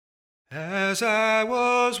As I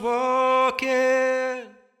was walking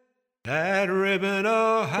that ribbon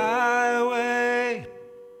of highway,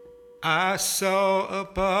 I saw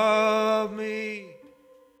above me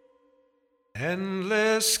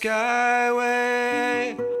endless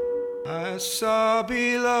skyway. I saw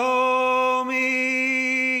below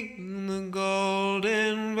me the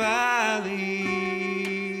golden valley.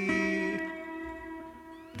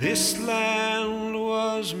 This land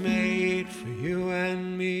was made for you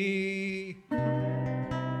and me.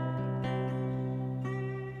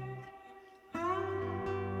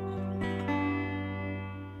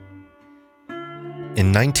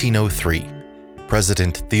 In 1903,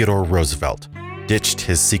 President Theodore Roosevelt ditched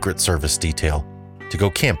his Secret Service detail to go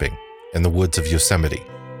camping in the woods of Yosemite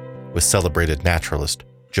with celebrated naturalist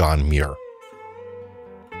John Muir.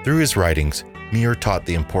 Through his writings, Muir taught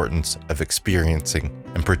the importance of experiencing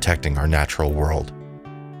and protecting our natural world.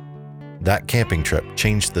 That camping trip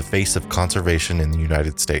changed the face of conservation in the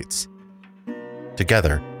United States.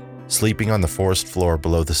 Together, sleeping on the forest floor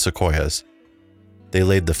below the sequoias, they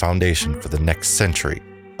laid the foundation for the next century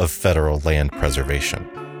of federal land preservation.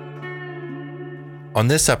 On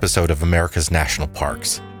this episode of America's National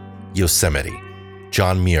Parks, Yosemite,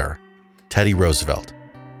 John Muir, Teddy Roosevelt,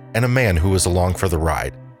 and a man who was along for the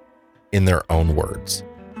ride, in their own words.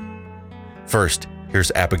 First,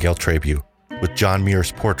 here's Abigail Trabue with John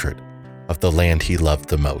Muir's portrait of the land he loved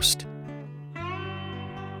the most.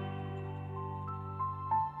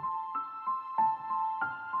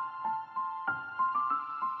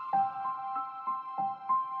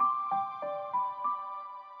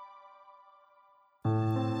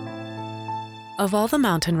 Of all the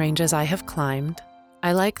mountain ranges I have climbed,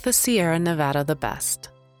 I like the Sierra Nevada the best.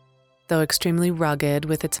 Though extremely rugged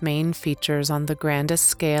with its main features on the grandest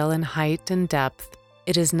scale in height and depth,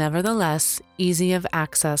 it is nevertheless easy of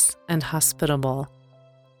access and hospitable.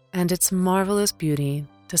 And its marvelous beauty,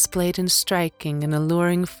 displayed in striking and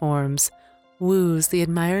alluring forms, woos the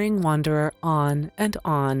admiring wanderer on,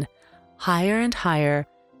 higher and higher,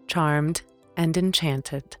 charmed and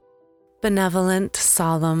enchanted. Benevolent,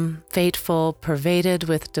 solemn, fateful, pervaded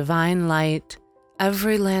with divine light,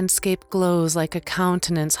 every landscape glows like a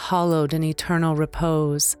countenance hollowed in eternal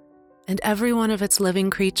repose, and every one of its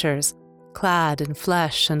living creatures, clad in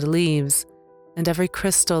flesh and leaves, and every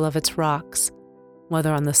crystal of its rocks,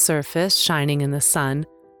 whether on the surface shining in the sun,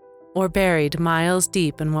 or buried miles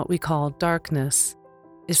deep in what we call darkness,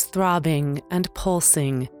 is throbbing and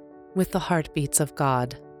pulsing with the heartbeats of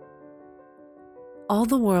God. All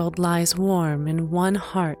the world lies warm in one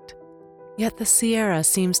heart, yet the Sierra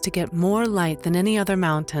seems to get more light than any other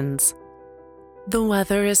mountains. The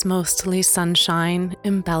weather is mostly sunshine,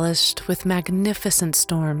 embellished with magnificent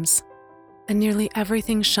storms, and nearly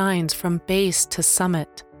everything shines from base to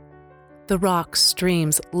summit. The rocks,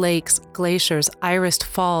 streams, lakes, glaciers, irised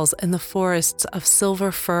falls, and the forests of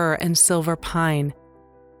silver fir and silver pine.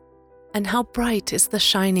 And how bright is the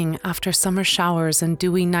shining after summer showers and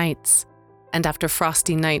dewy nights, and after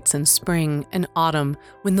frosty nights in spring and autumn,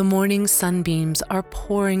 when the morning sunbeams are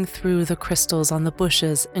pouring through the crystals on the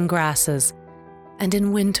bushes and grasses, and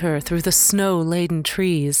in winter through the snow-laden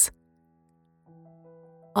trees.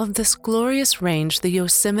 Of this glorious range, the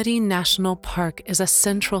Yosemite National Park is a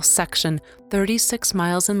central section 36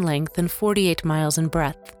 miles in length and 48 miles in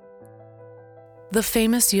breadth. The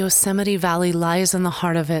famous Yosemite Valley lies in the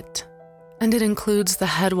heart of it, and it includes the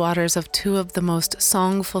headwaters of two of the most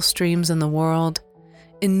songful streams in the world,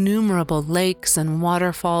 innumerable lakes and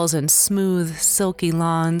waterfalls and smooth, silky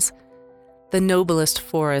lawns, the noblest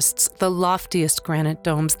forests, the loftiest granite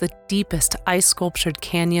domes, the deepest ice-sculptured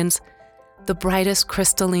canyons, the brightest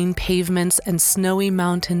crystalline pavements and snowy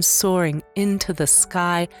mountains soaring into the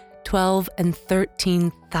sky 12,000 and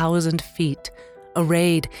 13,000 feet,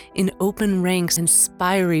 arrayed in open ranks and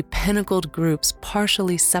spiry pinnacled groups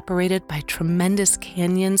partially separated by tremendous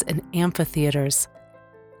canyons and amphitheaters.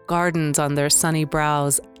 Gardens on their sunny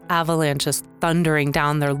brows, avalanches thundering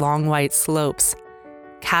down their long white slopes,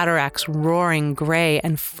 cataracts roaring gray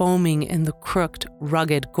and foaming in the crooked,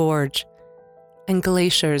 rugged gorge, and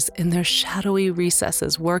glaciers in their shadowy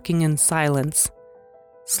recesses working in silence,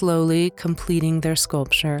 slowly completing their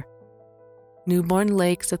sculpture. Newborn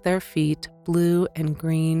lakes at their feet, blue and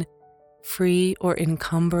green, free or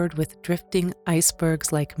encumbered with drifting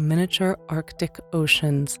icebergs like miniature Arctic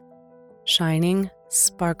oceans, shining,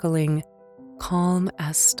 sparkling, calm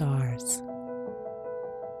as stars.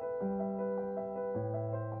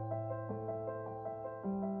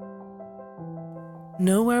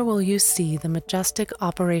 Nowhere will you see the majestic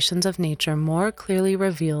operations of nature more clearly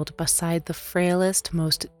revealed beside the frailest,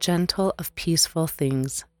 most gentle of peaceful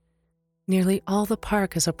things. Nearly all the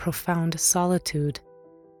park is a profound solitude.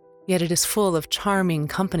 Yet it is full of charming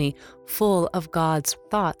company, full of God's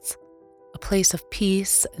thoughts, a place of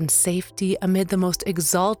peace and safety amid the most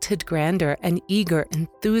exalted grandeur and eager,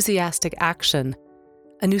 enthusiastic action.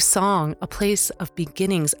 A new song, a place of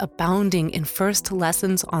beginnings abounding in first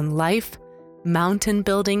lessons on life, mountain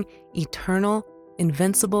building, eternal,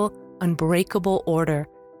 invincible, unbreakable order.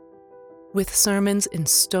 With sermons in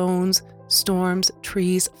stones, storms,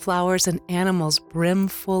 trees, flowers, and animals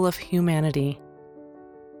brimful of humanity.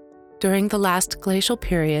 During the last glacial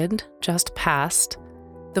period, just past,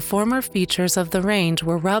 the former features of the range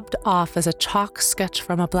were rubbed off as a chalk sketch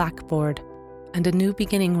from a blackboard, and a new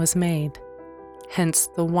beginning was made. Hence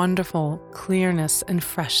the wonderful clearness and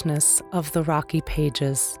freshness of the rocky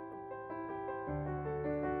pages.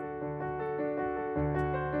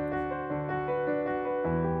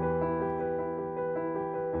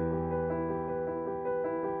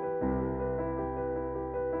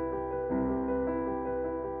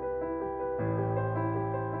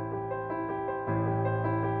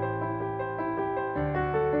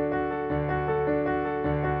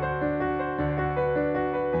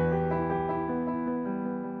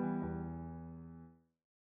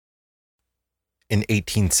 In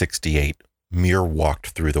 1868, Muir walked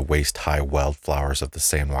through the waist-high wildflowers of the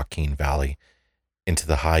San Joaquin Valley into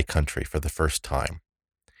the high country for the first time.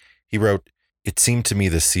 He wrote, "It seemed to me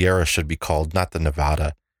the Sierra should be called not the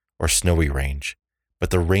Nevada or Snowy Range, but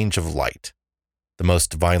the Range of Light, the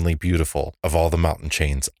most divinely beautiful of all the mountain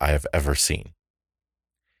chains I have ever seen."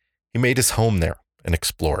 He made his home there and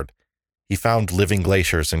explored. He found living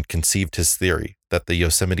glaciers and conceived his theory that the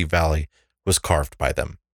Yosemite Valley was carved by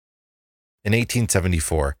them. In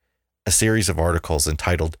 1874, a series of articles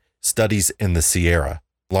entitled Studies in the Sierra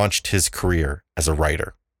launched his career as a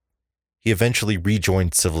writer. He eventually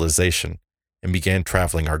rejoined civilization and began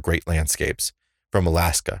traveling our great landscapes from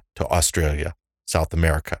Alaska to Australia, South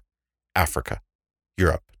America, Africa,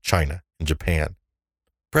 Europe, China, and Japan.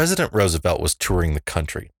 President Roosevelt was touring the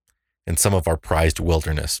country and some of our prized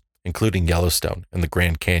wilderness, including Yellowstone and the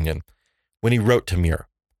Grand Canyon, when he wrote to Muir,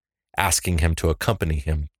 asking him to accompany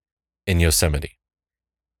him in Yosemite.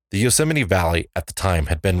 The Yosemite Valley at the time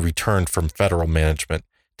had been returned from federal management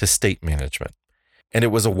to state management, and it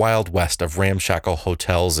was a wild west of ramshackle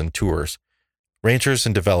hotels and tours. Ranchers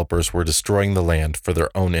and developers were destroying the land for their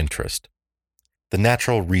own interest. The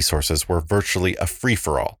natural resources were virtually a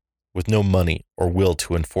free-for-all, with no money or will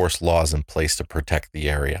to enforce laws in place to protect the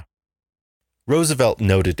area. Roosevelt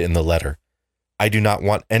noted in the letter, "I do not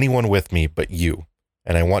want anyone with me but you,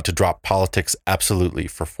 and I want to drop politics absolutely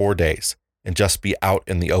for 4 days and just be out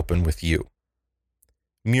in the open with you."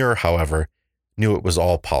 Muir, however, knew it was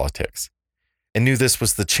all politics, and knew this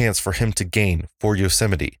was the chance for him to gain, for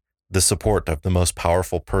Yosemite, the support of the most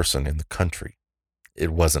powerful person in the country.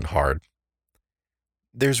 It wasn't hard.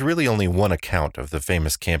 There's really only one account of the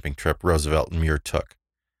famous camping trip Roosevelt and Muir took,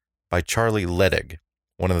 by Charlie Ledig,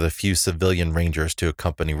 one of the few civilian rangers to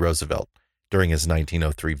accompany Roosevelt during his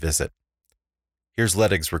 1903 visit. Here's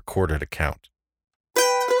Ledig's recorded account.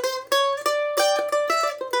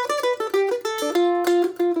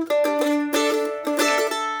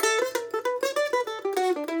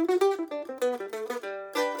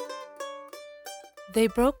 They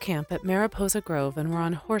broke camp at Mariposa Grove and were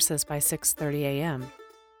on horses by 6:30 a.m.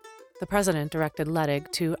 The president directed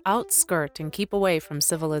Ledig to outskirt and keep away from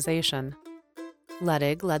civilization.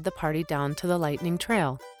 Ledig led the party down to the Lightning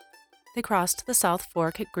Trail. They crossed the South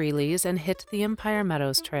Fork at Greeley's and hit the Empire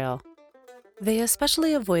Meadows Trail. They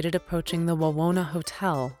especially avoided approaching the Wawona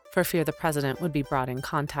Hotel for fear the president would be brought in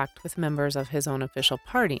contact with members of his own official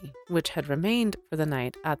party, which had remained for the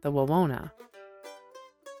night at the Wawona.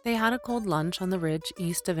 They had a cold lunch on the ridge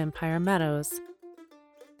east of Empire Meadows.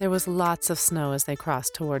 There was lots of snow as they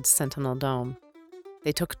crossed towards Sentinel Dome.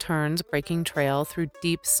 They took turns breaking trail through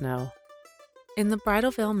deep snow. In the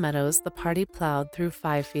Bridalveil Meadows, the party plowed through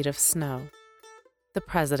 5 feet of snow. The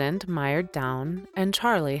president mired down, and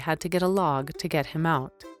Charlie had to get a log to get him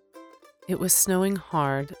out. It was snowing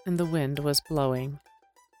hard, and the wind was blowing.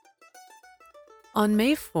 On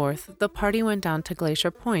May 4th, the party went down to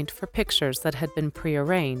Glacier Point for pictures that had been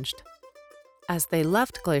prearranged. As they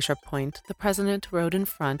left Glacier Point, the president rode in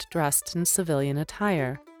front dressed in civilian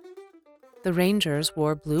attire. The rangers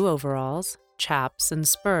wore blue overalls, chaps, and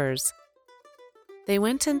spurs. They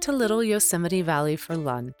went into Little Yosemite Valley for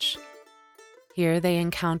lunch. Here they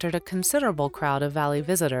encountered a considerable crowd of valley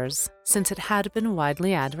visitors, since it had been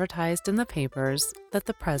widely advertised in the papers that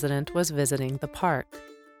the president was visiting the park.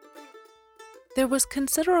 There was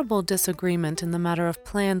considerable disagreement in the matter of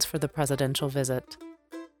plans for the presidential visit.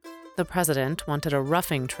 The president wanted a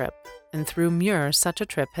roughing trip, and through Muir such a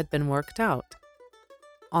trip had been worked out.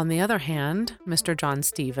 On the other hand, Mr. John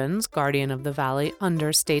Stevens, guardian of the valley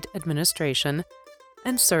under state administration,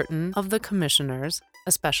 and certain of the commissioners,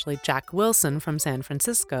 especially Jack Wilson from San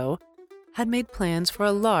Francisco, had made plans for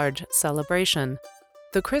a large celebration.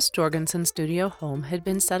 The Chris Jorgensen studio home had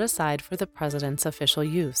been set aside for the president's official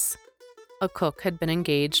use. A cook had been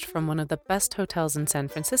engaged from one of the best hotels in San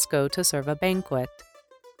Francisco to serve a banquet.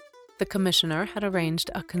 The commissioner had arranged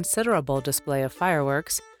a considerable display of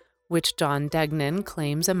fireworks, which John Degnan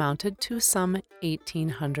claims amounted to some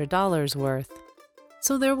 $1,800 worth.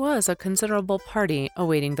 So there was a considerable party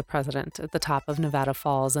awaiting the president at the top of Nevada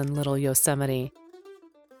Falls in Little Yosemite.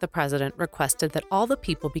 The president requested that all the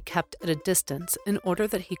people be kept at a distance in order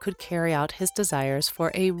that he could carry out his desires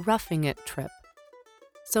for a roughing it trip.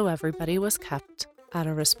 So everybody was kept at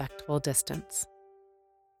a respectful distance.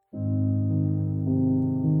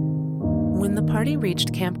 When the party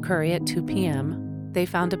reached Camp Curry at 2 p.m., they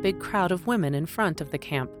found a big crowd of women in front of the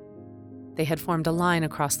camp. They had formed a line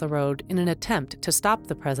across the road in an attempt to stop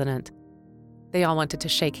the president. They all wanted to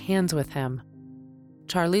shake hands with him.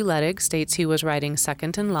 Charlie Ledig states he was riding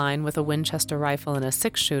second in line with a Winchester rifle and a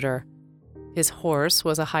six-shooter. His horse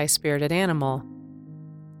was a high-spirited animal.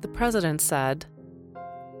 The president said,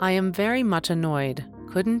 "I am very much annoyed.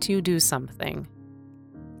 Couldn't you do something?"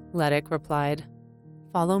 Ledig replied,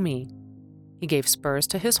 "Follow me." He gave spurs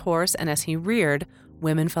to his horse, and as he reared,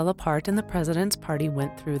 women fell apart and the president's party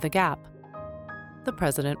went through the gap. The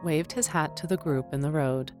president waved his hat to the group in the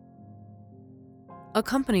road.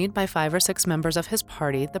 Accompanied by 5 or 6 members of his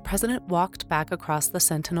party, the president walked back across the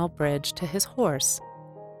Sentinel Bridge to his horse.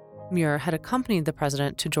 Muir had accompanied the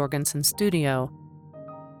president to Jorgensen's studio.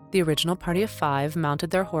 The original party of 5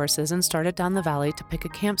 mounted their horses and started down the valley to pick a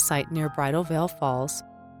campsite near Bridal Veil Falls,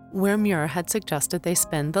 where Muir had suggested they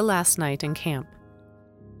spend the last night in camp.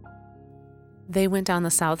 They went down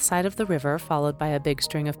the south side of the river, followed by a big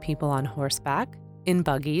string of people on horseback, in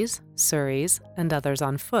buggies, surreys, and others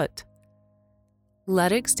on foot.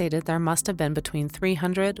 Ledig stated there must have been between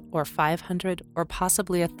 300 or 500 or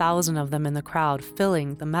possibly 1,000 of them in the crowd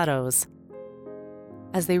filling the meadows.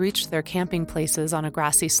 As they reached their camping places on a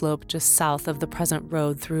grassy slope just south of the present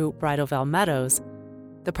road through Bridal Veil Meadows,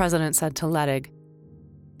 the president said to Ledig,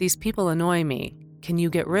 "These people annoy me. Can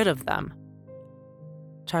you get rid of them?"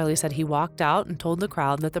 Charlie said he walked out and told the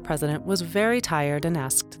crowd that the president was very tired and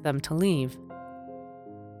asked them to leave.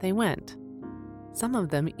 They went, some of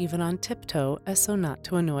them even on tiptoe as so not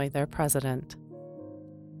to annoy their president.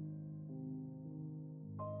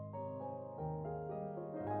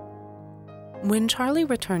 When Charlie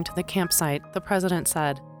returned to the campsite, the president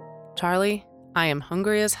said, "Charlie, I am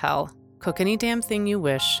hungry as hell. Cook any damn thing you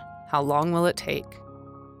wish. How long will it take?"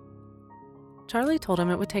 Charlie told him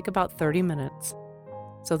it would take about 30 minutes.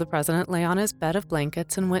 So the president lay on his bed of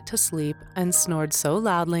blankets and went to sleep and snored so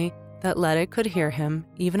loudly that Ledig could hear him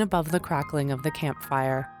even above the crackling of the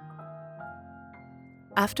campfire.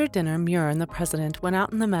 After dinner, Muir and the president went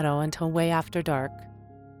out in the meadow until way after dark.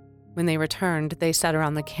 When they returned, they sat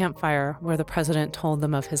around the campfire where the president told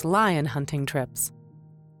them of his lion hunting trips.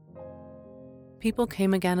 People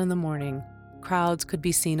came again in the morning. Crowds could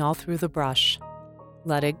be seen all through the brush.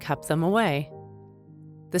 Ledig kept them away.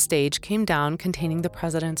 The stage came down containing the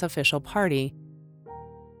president's official party.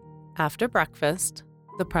 After breakfast,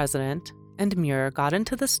 the president and Muir got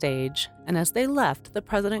into the stage, and as they left, the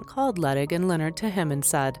president called Ledig and Leonard to him and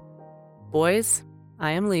said, "Boys,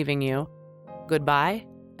 I am leaving you. Goodbye,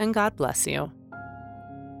 and God bless you."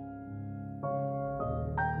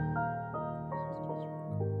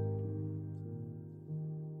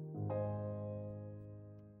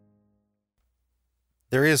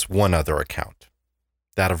 There is one other account,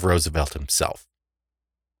 that of Roosevelt himself.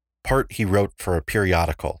 Part he wrote for a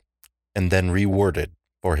periodical, and then reworded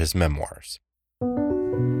for his memoirs.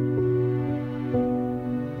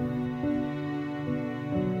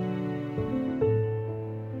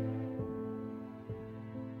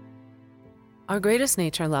 Our greatest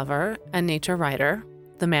nature lover and nature writer,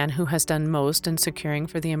 the man who has done most in securing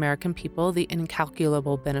for the American people the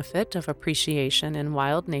incalculable benefit of appreciation in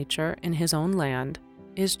wild nature in his own land,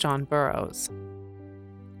 is John Burroughs.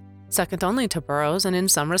 Second only to Burroughs, and in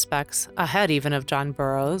some respects ahead even of John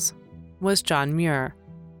Burroughs, was John Muir.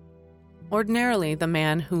 Ordinarily, the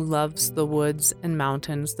man who loves the woods and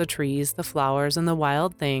mountains, the trees, the flowers, and the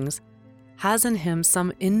wild things has in him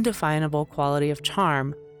some indefinable quality of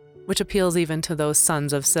charm, which appeals even to those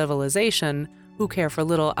sons of civilization who care for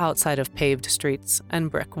little outside of paved streets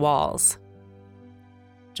and brick walls.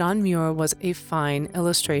 John Muir was a fine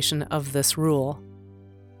illustration of this rule.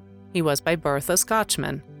 He was by birth a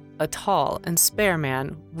Scotchman, a tall and spare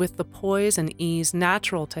man with the poise and ease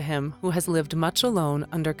natural to him who has lived much alone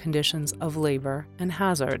under conditions of labor and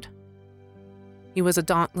hazard. He was a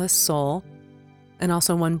dauntless soul, and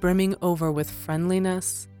also one brimming over with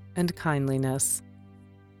friendliness and kindliness.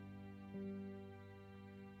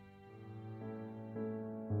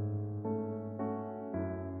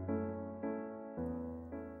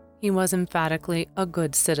 He was emphatically a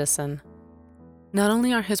good citizen. Not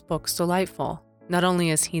only are his books delightful, not only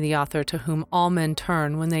is he the author to whom all men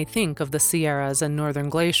turn when they think of the Sierras and northern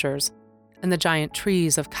glaciers and the giant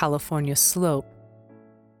trees of California's slope,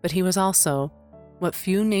 but he was also, what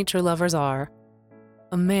few nature lovers are,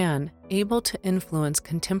 a man able to influence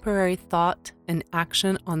contemporary thought and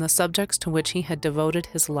action on the subjects to which he had devoted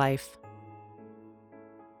his life.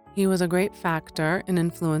 He was a great factor in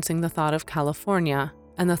influencing the thought of California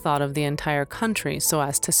and the thought of the entire country so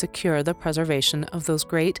as to secure the preservation of those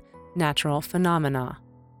great natural phenomena.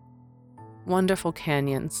 Wonderful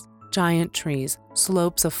canyons, giant trees,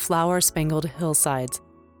 slopes of flower-spangled hillsides,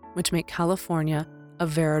 which make California a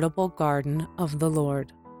veritable garden of the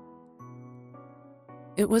Lord.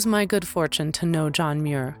 It was my good fortune to know John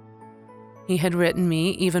Muir. He had written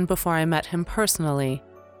me even before I met him personally,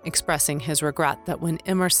 expressing his regret that when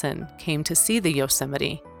Emerson came to see the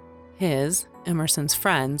Yosemite, Emerson's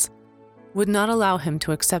friends, would not allow him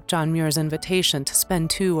to accept John Muir's invitation to spend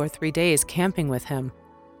 2 or 3 days camping with him,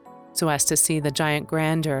 so as to see the giant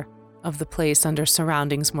grandeur of the place under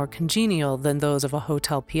surroundings more congenial than those of a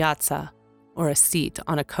hotel piazza or a seat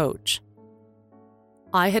on a coach.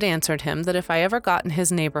 I had answered him that if I ever got in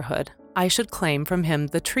his neighborhood, I should claim from him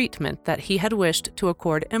the treatment that he had wished to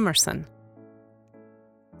accord Emerson.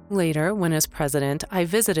 Later, when as president I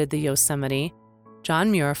visited the Yosemite,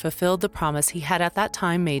 John Muir fulfilled the promise he had at that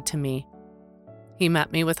time made to me. He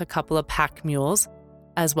met me with a couple of pack mules,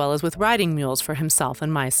 as well as with riding mules for himself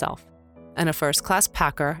and myself, and a first-class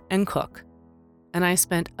packer and cook, and I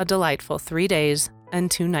spent a delightful 3 days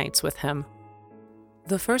and 2 nights with him.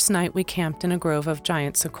 The first night we camped in a grove of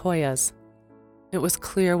giant sequoias. It was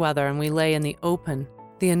clear weather and we lay in the open,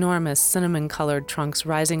 the enormous cinnamon-colored trunks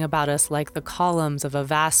rising about us like the columns of a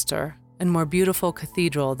vaster and more beautiful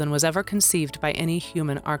cathedral than was ever conceived by any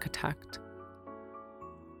human architect.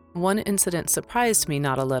 One incident surprised me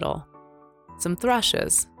not a little. Some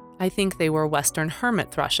thrushes, I think they were western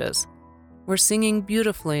hermit thrushes, were singing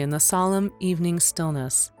beautifully in the solemn evening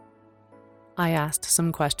stillness. I asked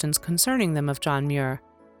some questions concerning them of John Muir,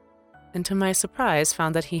 and to my surprise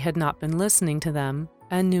found that he had not been listening to them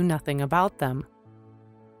and knew nothing about them.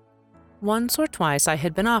 Once or twice I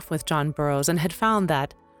had been off with John Burroughs and had found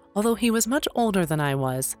that, although he was much older than I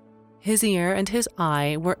was, his ear and his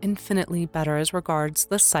eye were infinitely better as regards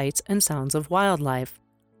the sights and sounds of wildlife,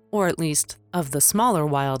 or at least of the smaller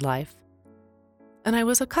wildlife. And I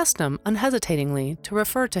was accustomed, unhesitatingly, to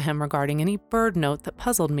refer to him regarding any bird note that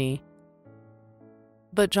puzzled me.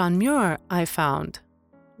 But John Muir, I found,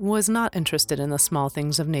 was not interested in the small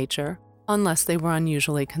things of nature, unless they were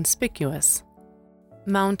unusually conspicuous.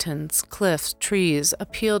 Mountains, cliffs, trees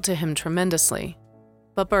appealed to him tremendously,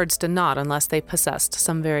 but birds did not unless they possessed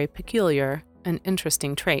some very peculiar and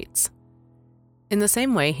interesting traits. In the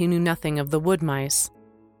same way, he knew nothing of the wood mice,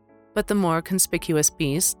 but the more conspicuous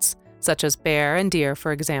beasts, such as bear and deer,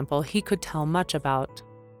 for example, he could tell much about.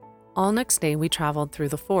 All next day we traveled through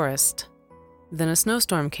the forest. Then a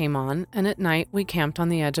snowstorm came on, and at night we camped on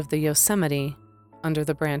the edge of the Yosemite, under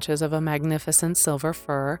the branches of a magnificent silver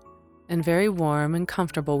fir, and very warm and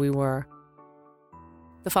comfortable we were.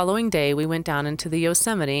 The following day we went down into the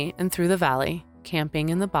Yosemite and through the valley, camping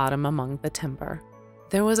in the bottom among the timber.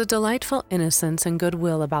 There was a delightful innocence and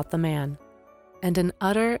goodwill about the man, and an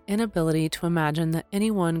utter inability to imagine that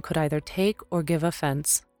anyone could either take or give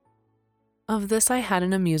offense. Of this I had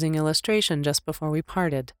an amusing illustration just before we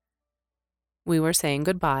parted. We were saying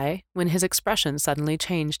goodbye when his expression suddenly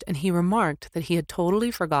changed, and he remarked that he had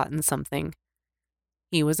totally forgotten something.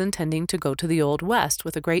 He was intending to go to the Old West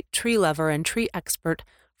with a great tree lover and tree expert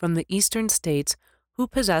from the eastern states who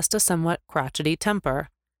possessed a somewhat crotchety temper.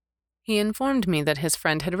 He informed me that his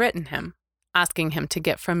friend had written him, asking him to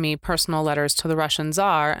get from me personal letters to the Russian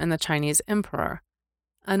Tsar and the Chinese Emperor.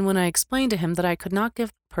 And when I explained to him that I could not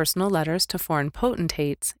give personal letters to foreign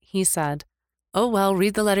potentates, he said, "Oh well,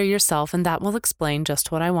 read the letter yourself and that will explain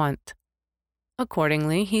just what I want."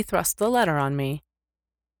 Accordingly, he thrust the letter on me.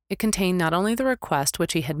 It contained not only the request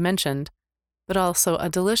which he had mentioned, but also a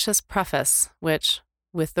delicious preface which,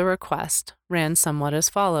 with the request, ran somewhat as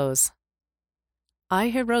follows. "I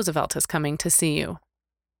hear Roosevelt is coming to see you.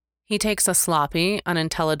 He takes a sloppy,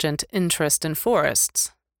 unintelligent interest in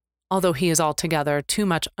forests. although he is altogether too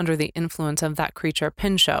much under the influence of that creature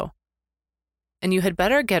Pinchot. And you had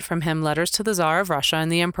better get from him letters to the Tsar of Russia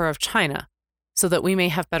and the Emperor of China, so that we may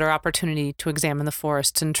have better opportunity to examine the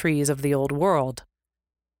forests and trees of the old world."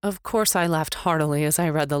 Of course, I laughed heartily as I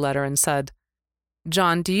read the letter and said,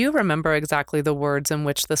 "John, do you remember exactly the words in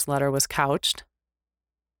which this letter was couched?"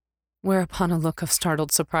 Whereupon a look of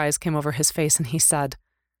startled surprise came over his face, and he said,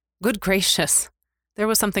 "Good gracious! There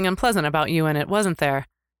was something unpleasant about you in it, wasn't there?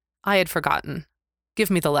 I had forgotten. Give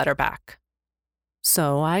me the letter back."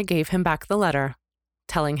 So I gave him back the letter,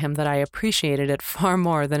 telling him that I appreciated it far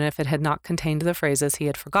more than if it had not contained the phrases he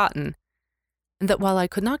had forgotten, and that while I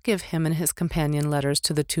could not give him and his companion letters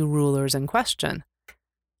to the two rulers in question,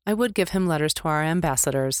 I would give him letters to our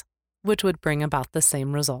ambassadors, which would bring about the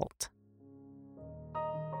same result.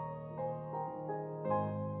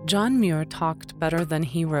 John Muir talked better than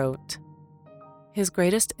he wrote. His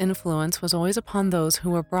greatest influence was always upon those who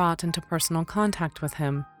were brought into personal contact with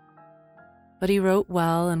him. But he wrote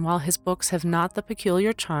well, and while his books have not the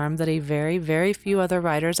peculiar charm that a very, very few other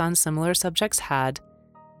writers on similar subjects had,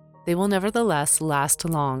 they will nevertheless last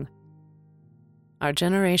long. Our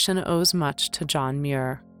generation owes much to John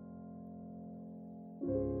Muir.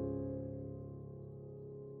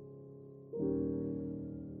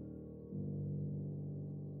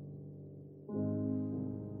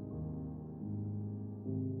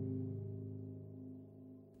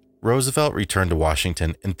 Roosevelt returned to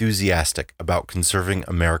Washington enthusiastic about conserving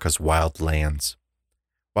America's wild lands.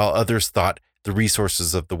 While others thought the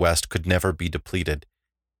resources of the West could never be depleted,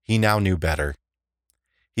 he now knew better.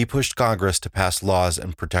 He pushed Congress to pass laws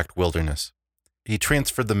and protect wilderness. He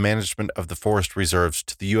transferred the management of the forest reserves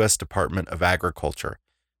to the U.S. Department of Agriculture,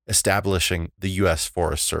 establishing the U.S.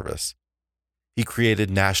 Forest Service. He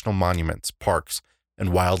created national monuments, parks,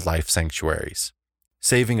 and wildlife sanctuaries,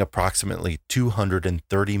 saving approximately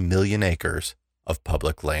 230 million acres of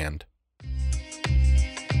public land.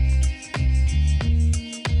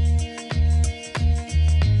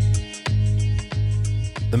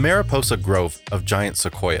 The Mariposa Grove of giant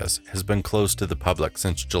sequoias has been closed to the public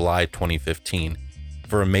since July 2015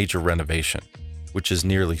 for a major renovation, which is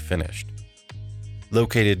nearly finished.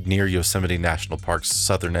 Located near Yosemite National Park's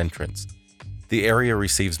southern entrance, the area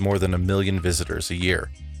receives more than 1 million visitors a year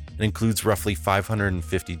and includes roughly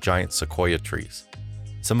 550 giant sequoia trees,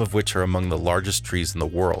 some of which are among the largest trees in the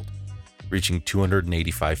world, reaching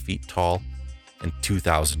 285 feet tall and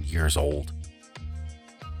 2,000 years old.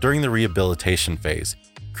 During the rehabilitation phase,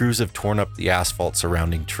 crews have torn up the asphalt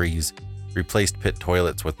surrounding trees, replaced pit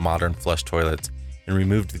toilets with modern flush toilets, and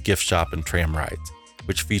removed the gift shop and tram rides,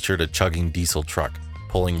 which featured a chugging diesel truck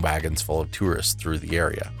pulling wagons full of tourists through the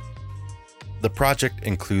area. The project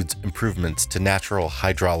includes improvements to natural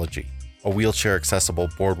hydrology, a wheelchair-accessible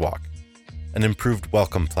boardwalk, an improved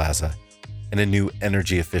welcome plaza, and a new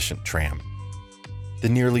energy-efficient tram. The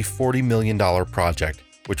nearly $40 million project,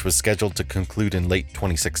 which was scheduled to conclude in late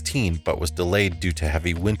 2016 but was delayed due to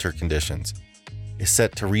heavy winter conditions, is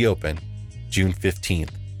set to reopen June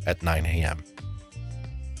 15th at 9 a.m.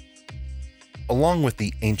 Along with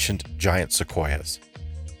the ancient giant sequoias,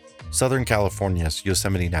 Southern California's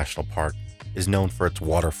Yosemite National Park is known for its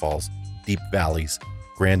waterfalls, deep valleys,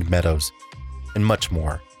 grand meadows, and much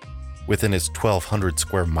more within its 1,200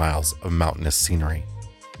 square miles of mountainous scenery.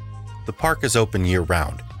 The park is open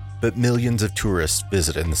year-round, but millions of tourists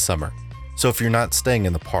visit in the summer, so if you're not staying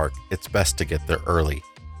in the park, it's best to get there early.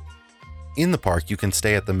 In the park, you can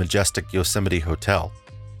stay at the majestic Yosemite Hotel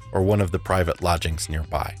or one of the private lodgings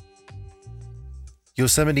nearby.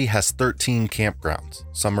 Yosemite has 13 campgrounds.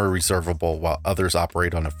 Some are reservable while others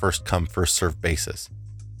operate on a first-come, first-served basis.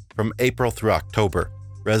 From April through October,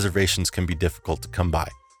 reservations can be difficult to come by,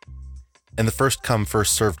 and the first-come,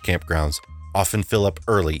 first-served campgrounds often fill up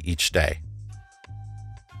early each day.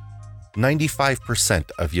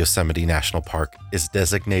 95% of Yosemite National Park is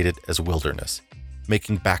designated as wilderness,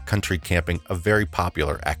 making backcountry camping a very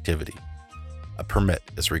popular activity. A permit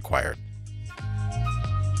is required.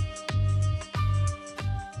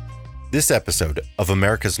 This episode of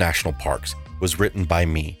America's National Parks was written by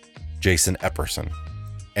me, Jason Epperson,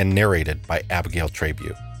 and narrated by Abigail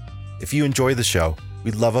Trabue. If you enjoy the show,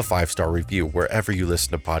 we'd love a 5-star review wherever you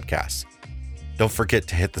listen to podcasts. Don't forget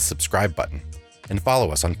to hit the subscribe button and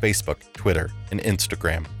follow us on Facebook, Twitter, and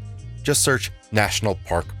Instagram. Just search National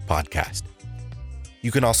Park Podcast.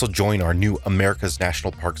 You can also join our new America's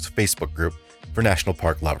National Parks Facebook group for national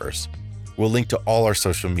park lovers. We'll link to all our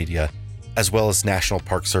social media as well as National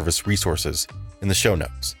Park Service resources in the show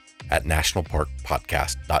notes at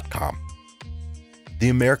nationalparkpodcast.com. The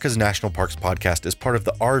America's National Parks podcast is part of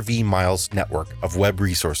the RV Miles network of web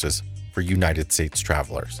resources for United States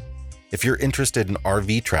travelers. If you're interested in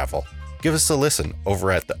RV travel, give us a listen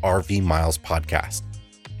over at the RV Miles podcast.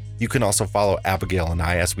 You can also follow Abigail and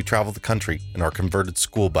I as we travel the country in our converted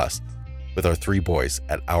school bus with our 3 boys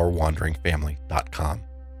at OurWanderingFamily.com.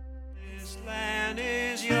 This land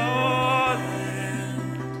is your land.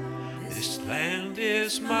 This land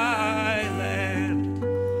is my land.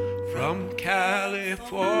 From California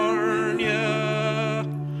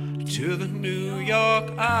to the New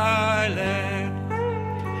York Island.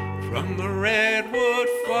 From the Redwood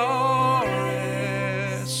Forest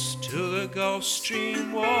to the Gulf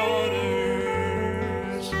Stream waters.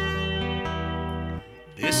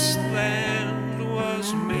 This land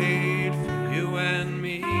was made for you and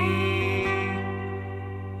me.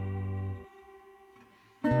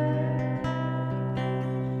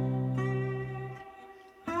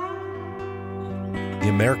 The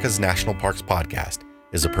America's National Parks podcast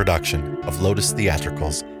is a production of Lotus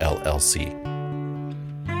Theatricals, LLC.